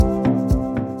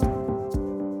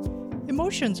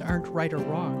Emotions aren't right or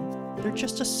wrong. They're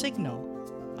just a signal,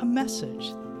 a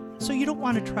message. So you don't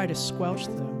want to try to squelch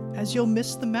them, as you'll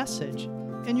miss the message,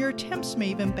 and your attempts may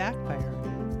even backfire.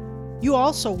 You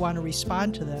also want to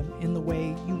respond to them in the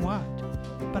way you want.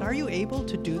 But are you able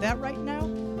to do that right now?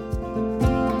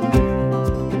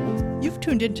 You've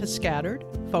tuned into Scattered,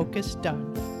 Focused,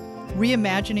 Done.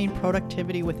 Reimagining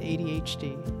Productivity with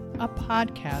ADHD, a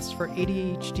podcast for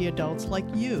ADHD adults like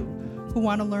you who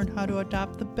want to learn how to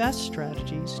adopt the best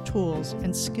strategies, tools,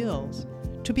 and skills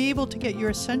to be able to get your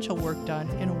essential work done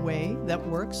in a way that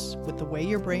works with the way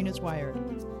your brain is wired.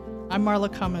 I'm Marla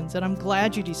Cummins, and I'm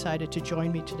glad you decided to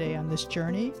join me today on this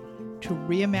journey to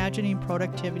reimagining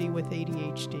productivity with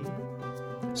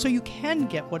ADHD, so you can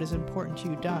get what is important to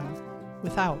you done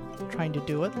without trying to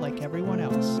do it like everyone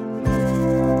else.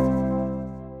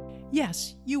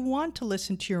 Yes, you want to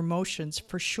listen to your emotions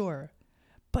for sure,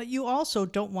 but you also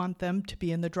don't want them to be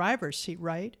in the driver's seat,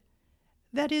 right?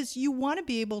 That is, you want to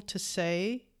be able to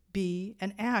say, be,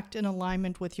 and act in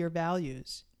alignment with your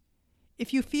values.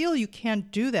 If you feel you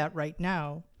can't do that right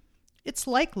now, it's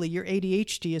likely your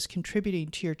ADHD is contributing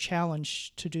to your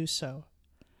challenge to do so.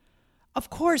 Of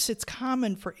course, it's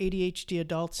common for ADHD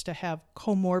adults to have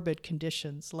comorbid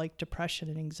conditions like depression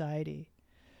and anxiety.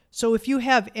 So if you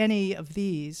have any of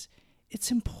these,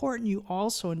 it's important you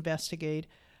also investigate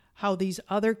how these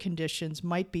other conditions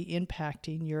might be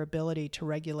impacting your ability to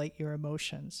regulate your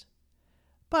emotions.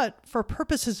 But for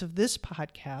purposes of this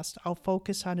podcast, I'll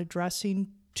focus on addressing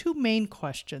two main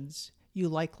questions you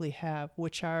likely have,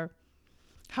 which are,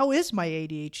 how is my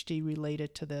ADHD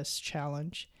related to this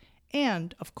challenge?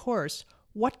 And, of course,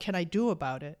 what can I do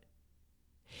about it?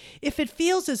 If it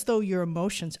feels as though your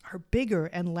emotions are bigger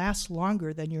and last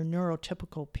longer than your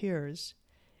neurotypical peers,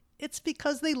 it's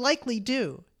because they likely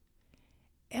do.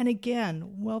 And again,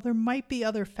 while there might be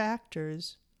other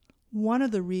factors, one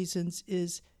of the reasons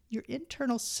is your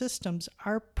internal systems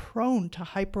are prone to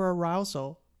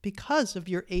hyperarousal because of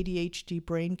your ADHD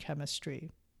brain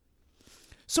chemistry.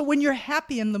 So when you're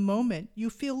happy in the moment, you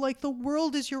feel like the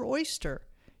world is your oyster.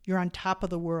 You're on top of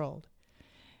the world.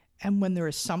 And when there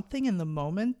is something in the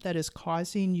moment that is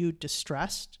causing you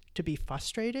distress, to be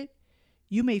frustrated,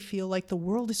 you may feel like the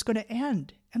world is going to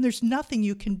end and there's nothing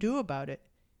you can do about it.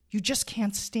 You just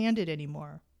can't stand it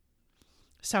anymore.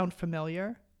 Sound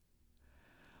familiar?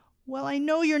 Well, I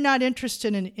know you're not interested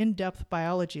in an in-depth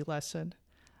biology lesson.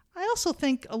 I also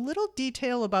think a little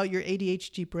detail about your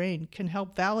ADHD brain can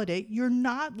help validate you're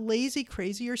not lazy,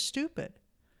 crazy, or stupid.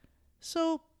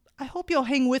 So I hope you'll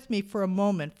hang with me for a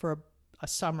moment for a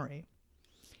summary.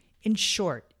 In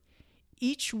short,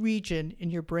 each region in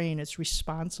your brain is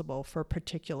responsible for a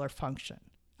particular function.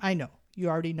 I know, you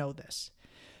already know this.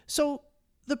 So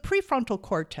the prefrontal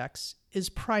cortex is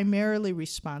primarily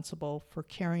responsible for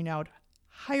carrying out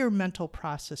higher mental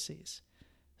processes,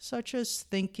 such as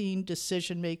thinking,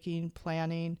 decision-making,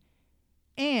 planning,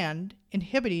 and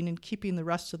inhibiting and keeping the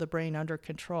rest of the brain under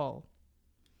control.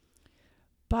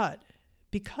 But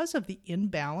because of the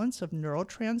imbalance of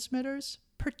neurotransmitters,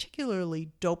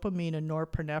 particularly dopamine and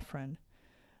norepinephrine,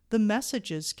 the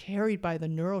messages carried by the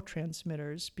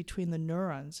neurotransmitters between the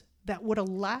neurons that would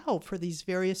allow for these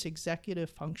various executive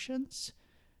functions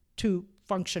to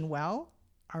function well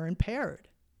are impaired.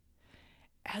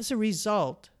 As a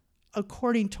result,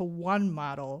 according to one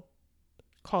model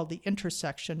called the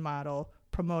intersection model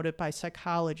promoted by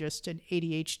psychologist and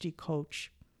ADHD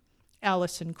coach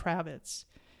Alison Kravitz,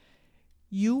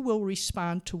 you will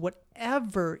respond to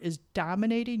whatever is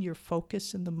dominating your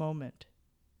focus in the moment,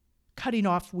 cutting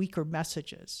off weaker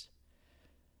messages.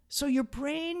 So your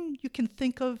brain, you can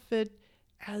think of it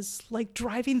as like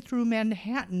driving through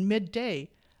Manhattan midday,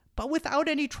 but without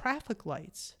any traffic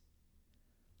lights.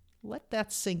 Let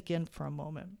that sink in for a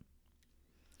moment.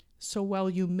 So while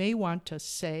you may want to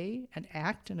say and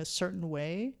act in a certain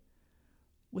way,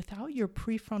 without your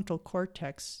prefrontal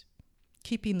cortex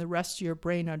keeping the rest of your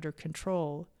brain under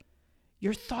control,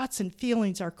 your thoughts and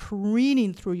feelings are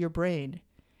careening through your brain,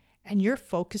 and you're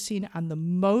focusing on the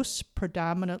most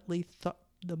predominant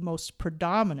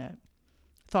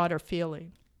thought or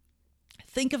feeling.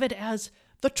 Think of it as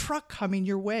the truck coming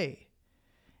your way.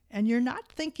 And you're not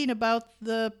thinking about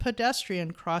the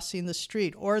pedestrian crossing the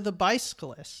street or the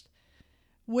bicyclist,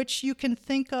 which you can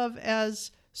think of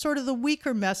as sort of the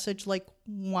weaker message, like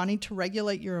wanting to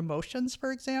regulate your emotions,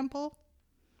 for example.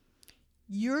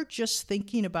 You're just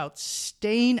thinking about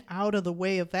staying out of the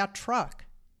way of that truck.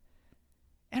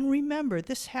 And remember,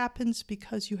 this happens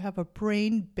because you have a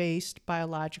brain-based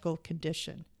biological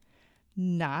condition,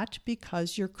 not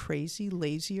because you're crazy,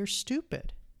 lazy, or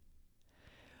stupid.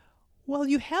 Well,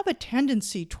 you have a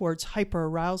tendency towards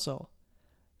hyperarousal.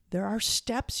 There are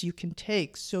steps you can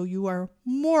take so you are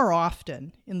more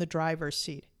often in the driver's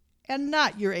seat and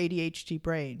not your ADHD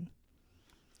brain.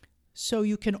 So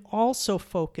you can also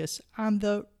focus on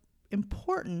the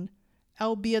important,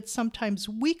 albeit sometimes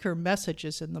weaker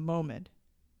messages in the moment.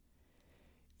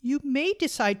 You may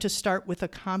decide to start with a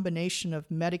combination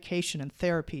of medication and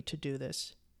therapy to do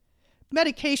this.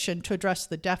 Medication to address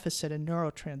the deficit in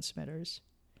neurotransmitters,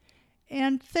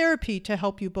 and therapy to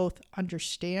help you both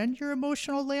understand your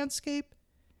emotional landscape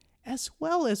as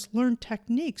well as learn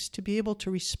techniques to be able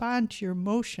to respond to your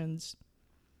emotions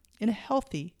in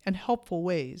healthy and helpful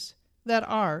ways that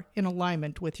are in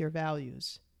alignment with your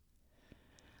values.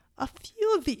 A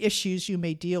few of the issues you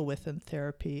may deal with in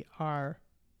therapy are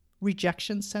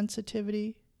rejection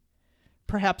sensitivity,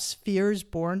 perhaps fears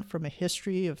born from a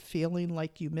history of feeling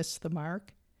like you missed the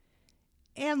mark,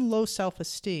 and low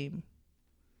self-esteem.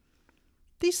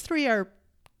 These three are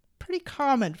pretty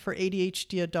common for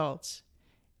ADHD adults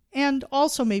and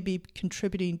also may be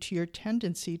contributing to your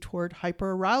tendency toward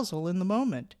hyperarousal in the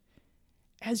moment,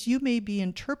 as you may be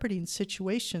interpreting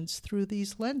situations through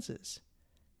these lenses.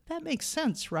 That makes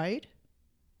sense, right?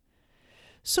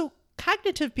 So,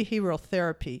 cognitive behavioral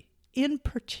therapy, in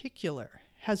particular,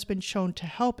 has been shown to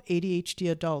help ADHD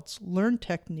adults learn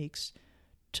techniques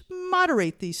to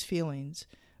moderate these feelings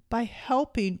by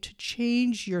helping to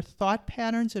change your thought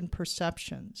patterns and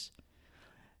perceptions.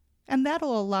 And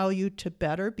that'll allow you to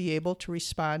better be able to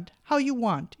respond how you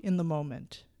want in the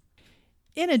moment.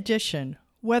 In addition,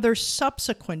 whether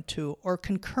subsequent to or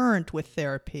concurrent with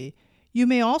therapy, you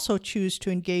may also choose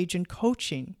to engage in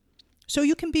coaching so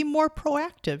you can be more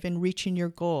proactive in reaching your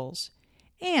goals.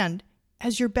 And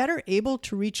as you're better able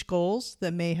to reach goals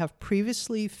that may have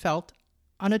previously felt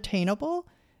unattainable,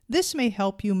 this may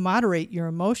help you moderate your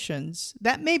emotions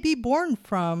that may be born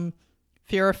from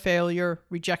fear of failure,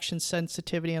 rejection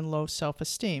sensitivity, and low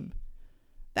self-esteem.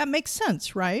 That makes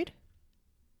sense, right?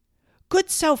 Good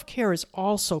self-care is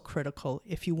also critical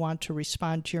if you want to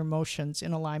respond to your emotions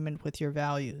in alignment with your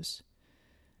values.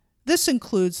 This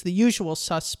includes the usual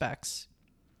suspects: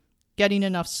 getting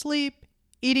enough sleep,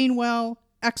 eating well,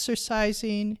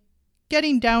 exercising,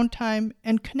 getting downtime,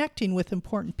 and connecting with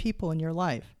important people in your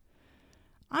life.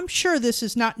 I'm sure this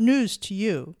is not news to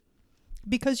you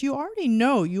because you already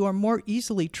know you are more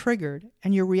easily triggered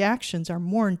and your reactions are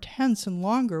more intense and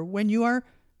longer when you are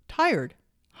tired,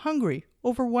 hungry,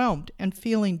 overwhelmed, and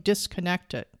feeling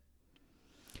disconnected.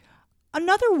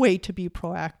 Another way to be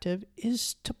proactive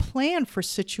is to plan for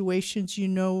situations you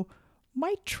know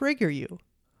might trigger you.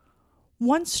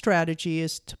 One strategy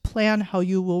is to plan how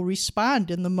you will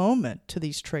respond in the moment to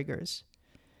these triggers.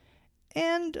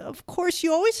 And, of course,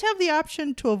 you always have the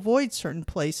option to avoid certain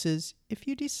places if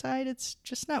you decide it's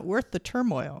just not worth the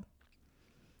turmoil.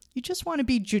 You just want to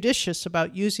be judicious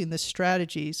about using this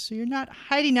strategy so you're not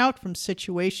hiding out from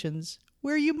situations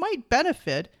where you might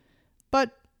benefit,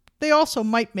 but they also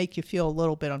might make you feel a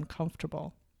little bit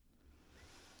uncomfortable.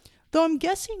 Though I'm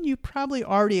guessing you probably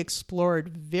already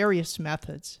explored various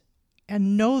methods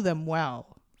and know them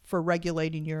well for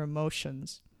regulating your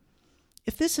emotions.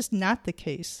 If this is not the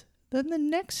case, then the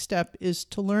next step is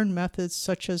to learn methods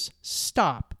such as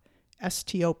STOP,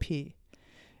 S-T-O-P,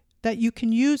 that you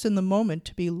can use in the moment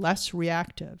to be less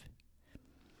reactive.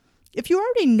 If you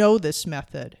already know this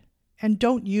method and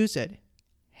don't use it,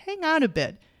 hang on a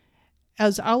bit,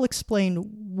 as I'll explain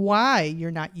why you're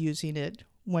not using it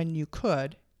when you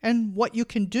could and what you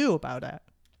can do about it.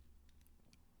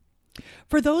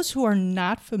 For those who are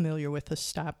not familiar with the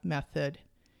STOP method,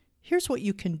 here's what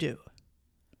you can do.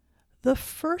 The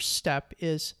first step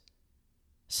is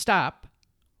stop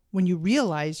when you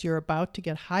realize you're about to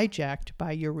get hijacked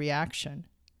by your reaction.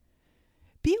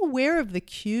 Be aware of the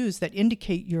cues that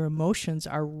indicate your emotions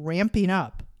are ramping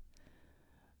up.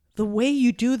 The way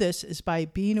you do this is by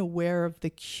being aware of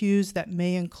the cues that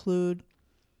may include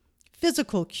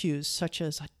physical cues such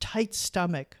as a tight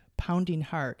stomach, pounding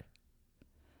heart,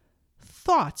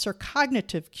 thoughts or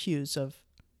cognitive cues of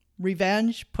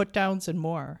revenge, put-downs, and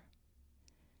more.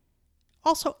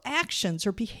 Also, actions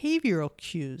or behavioral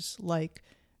cues like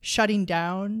shutting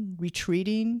down,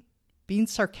 retreating, being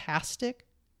sarcastic,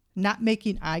 not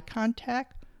making eye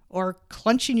contact, or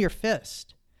clenching your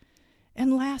fist.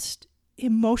 And last,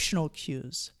 emotional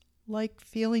cues like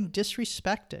feeling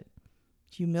disrespected,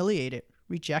 humiliated,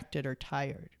 rejected, or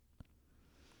tired.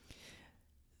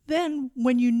 Then,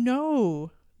 when you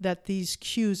know that these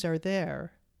cues are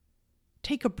there,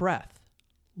 take a breath,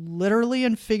 literally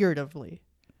and figuratively.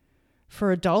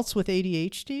 For adults with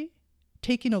ADHD,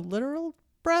 taking a literal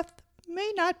breath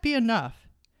may not be enough,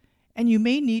 and you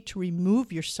may need to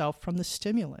remove yourself from the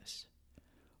stimulus.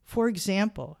 For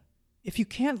example, If you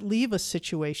can't leave a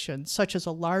situation, such as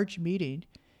a large meeting,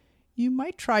 you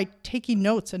might try taking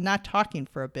notes and not talking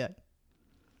for a bit.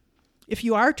 If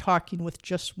you are talking with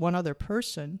just one other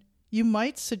person, you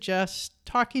might suggest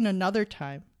talking another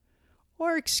time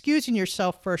or excusing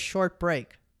yourself for a short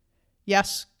break.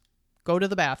 Yes, go to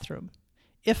the bathroom,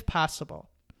 if possible.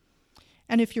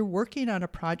 And if you're working on a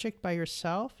project by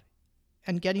yourself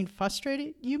and getting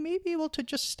frustrated, you may be able to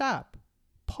just stop,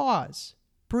 pause,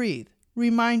 breathe,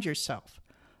 remind yourself,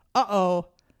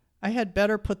 I had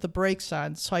better put the brakes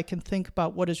on so I can think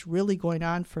about what is really going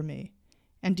on for me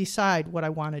and decide what I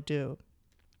want to do.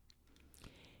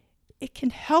 It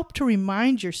can help to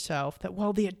remind yourself that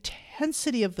while the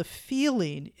intensity of the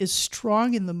feeling is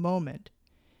strong in the moment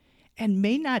and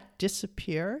may not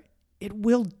disappear, it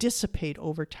will dissipate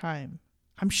over time.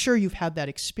 I'm sure you've had that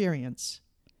experience.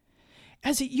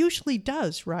 As it usually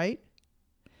does, right?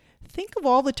 Think of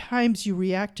all the times you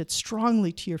reacted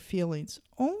strongly to your feelings,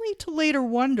 only to later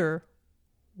wonder,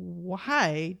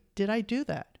 why did I do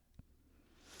that?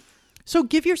 So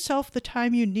give yourself the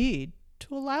time you need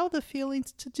to allow the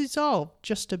feelings to dissolve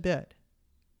just a bit.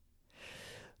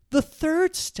 The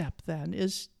third step then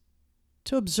is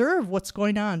to observe what's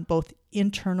going on both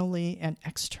internally and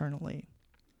externally,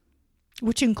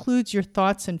 which includes your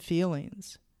thoughts and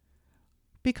feelings.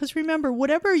 Because remember,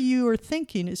 whatever you are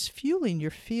thinking is fueling your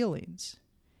feelings.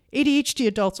 ADHD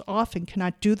adults often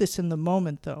cannot do this in the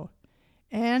moment, though,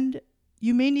 and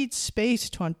you may need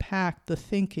space to unpack the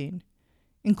thinking,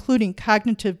 including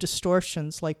cognitive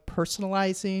distortions like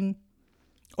personalizing,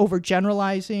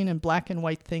 overgeneralizing, and black and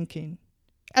white thinking,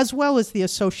 as well as the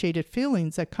associated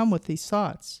feelings that come with these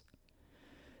thoughts.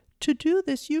 To do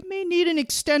this, you may need an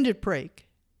extended break,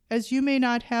 as you may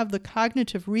not have the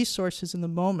cognitive resources in the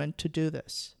moment to do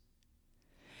this.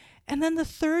 And then the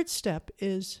third step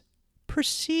is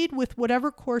proceed with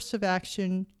whatever course of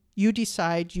action you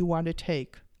decide you want to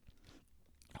take.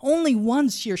 Only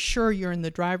once you're sure you're in the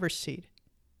driver's seat,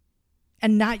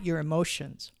 and not your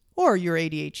emotions or your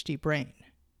ADHD brain.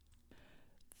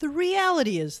 The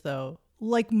reality is, though,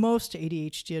 like most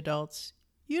ADHD adults,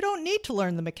 you don't need to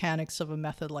learn the mechanics of a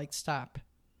method like STOP.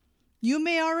 You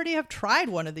may already have tried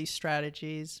one of these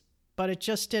strategies, but it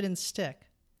just didn't stick.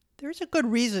 There's a good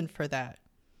reason for that.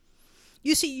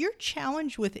 You see, your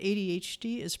challenge with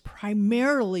ADHD is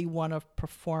primarily one of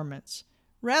performance,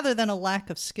 rather than a lack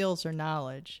of skills or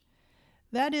knowledge.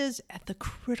 That is, at the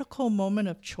critical moment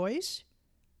of choice,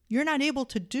 you're not able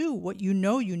to do what you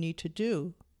know you need to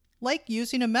do, like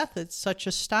using a method such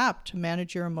as STOP to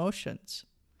manage your emotions.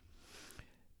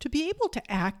 To be able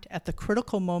to act at the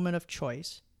critical moment of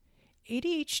choice,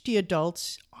 ADHD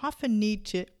adults often need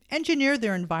to engineer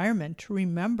their environment to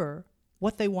remember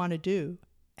what they want to do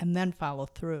and then follow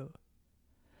through.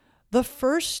 The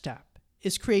first step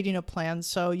is creating a plan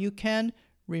so you can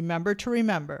remember to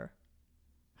remember.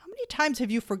 How many times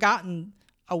have you forgotten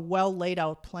a well laid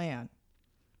out plan?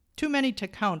 Too many to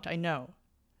count, I know.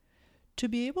 To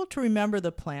be able to remember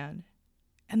the plan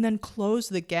and then close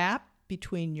the gap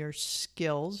between your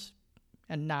skills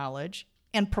and knowledge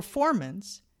and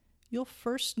performance, you'll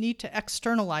first need to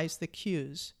externalize the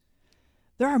cues.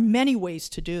 There are many ways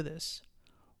to do this.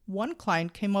 One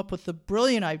client came up with the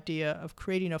brilliant idea of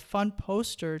creating a fun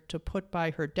poster to put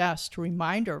by her desk to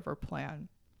remind her of her plan.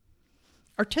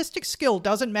 Artistic skill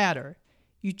doesn't matter.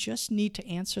 You just need to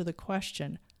answer the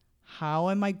question, how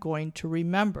am I going to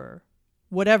remember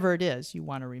whatever it is you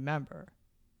want to remember?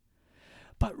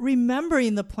 But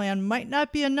remembering the plan might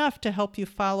not be enough to help you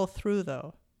follow through,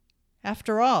 though.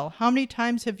 After all, how many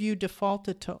times have you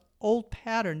defaulted to old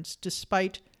patterns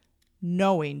despite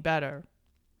knowing better?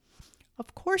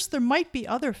 Of course, there might be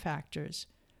other factors,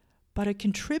 but a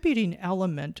contributing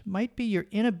element might be your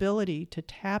inability to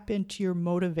tap into your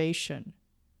motivation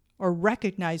or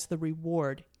recognize the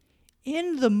reward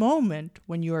in the moment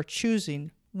when you are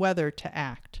choosing whether to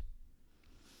act.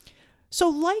 So,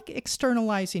 like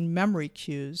externalizing memory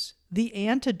cues, the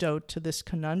antidote to this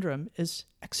conundrum is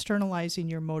externalizing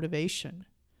your motivation,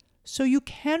 so you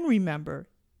can remember,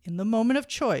 in the moment of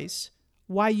choice,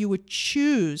 why you would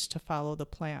choose to follow the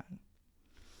plan.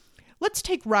 Let's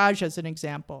take Raj as an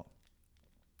example.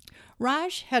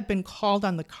 Raj had been called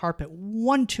on the carpet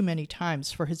one too many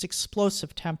times for his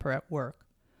explosive temper at work.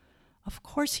 Of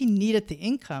course, he needed the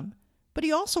income, but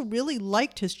he also really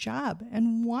liked his job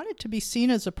and wanted to be seen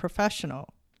as a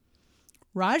professional.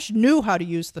 Raj knew how to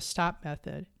use the STOP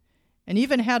method and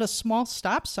even had a small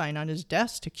stop sign on his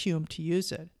desk to cue him to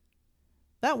use it.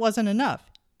 That wasn't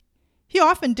enough. He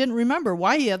often didn't remember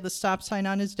why he had the stop sign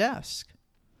on his desk.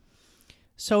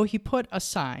 So he put a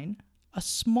sign, a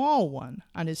small one,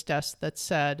 on his desk that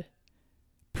said,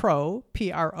 pro,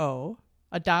 P-R-O,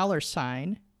 a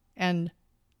 $, and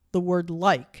the word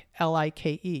like,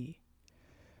 L-I-K-E.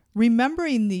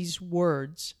 Remembering these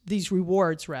rewards,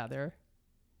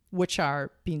 which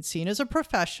are being seen as a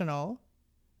professional,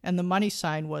 and the money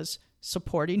sign was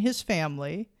supporting his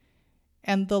family,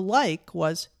 and the like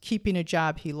was keeping a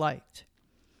job he liked,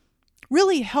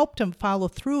 really helped him follow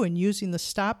through in using the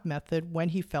stop method when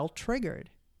he felt triggered.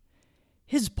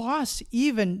 His boss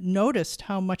even noticed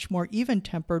how much more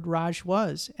even-tempered Raj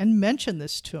was and mentioned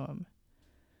this to him.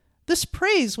 This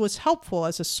praise was helpful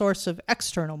as a source of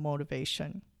external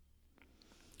motivation.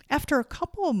 After a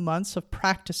couple of months of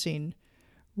practicing,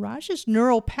 Raj's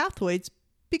neural pathways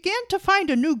began to find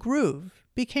a new groove,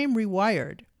 became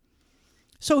rewired.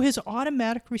 So his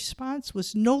automatic response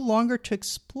was no longer to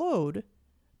explode,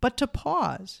 but to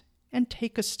pause and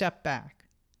take a step back.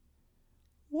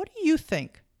 What do you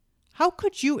think? How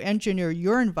could you engineer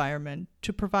your environment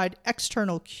to provide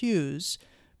external cues,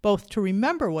 both to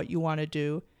remember what you want to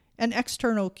do and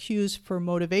external cues for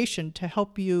motivation to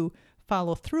help you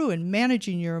follow through in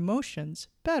managing your emotions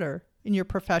better in your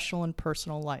professional and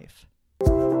personal life?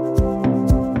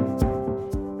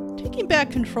 Taking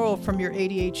back control from your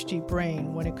ADHD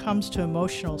brain when it comes to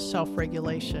emotional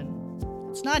self-regulation,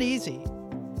 it's not easy,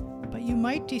 but you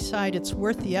might decide it's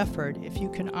worth the effort if you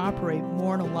can operate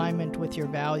more in alignment with your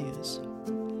values.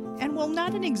 And while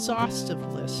not an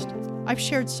exhaustive list, I've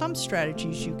shared some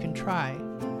strategies you can try.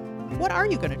 What are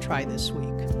you going to try this week?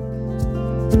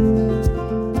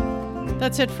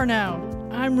 That's it for now.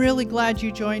 I'm really glad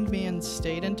you joined me and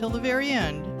stayed until the very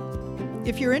end.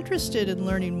 If you're interested in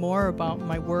learning more about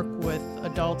my work with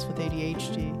adults with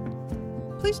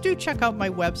ADHD, please do check out my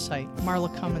website,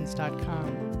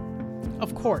 marlacummins.com.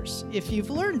 Of course, if you've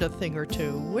learned a thing or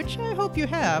two, which I hope you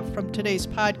have from today's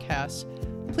podcast,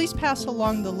 please pass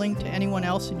along the link to anyone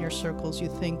else in your circles you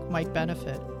think might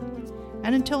benefit.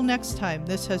 And until next time,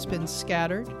 this has been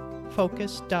Scattered,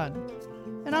 Focused, Done.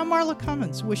 And I'm Marla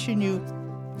Cummins, wishing you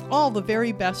all the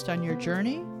very best on your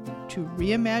journey to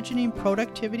reimagining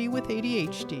productivity with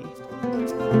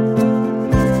ADHD.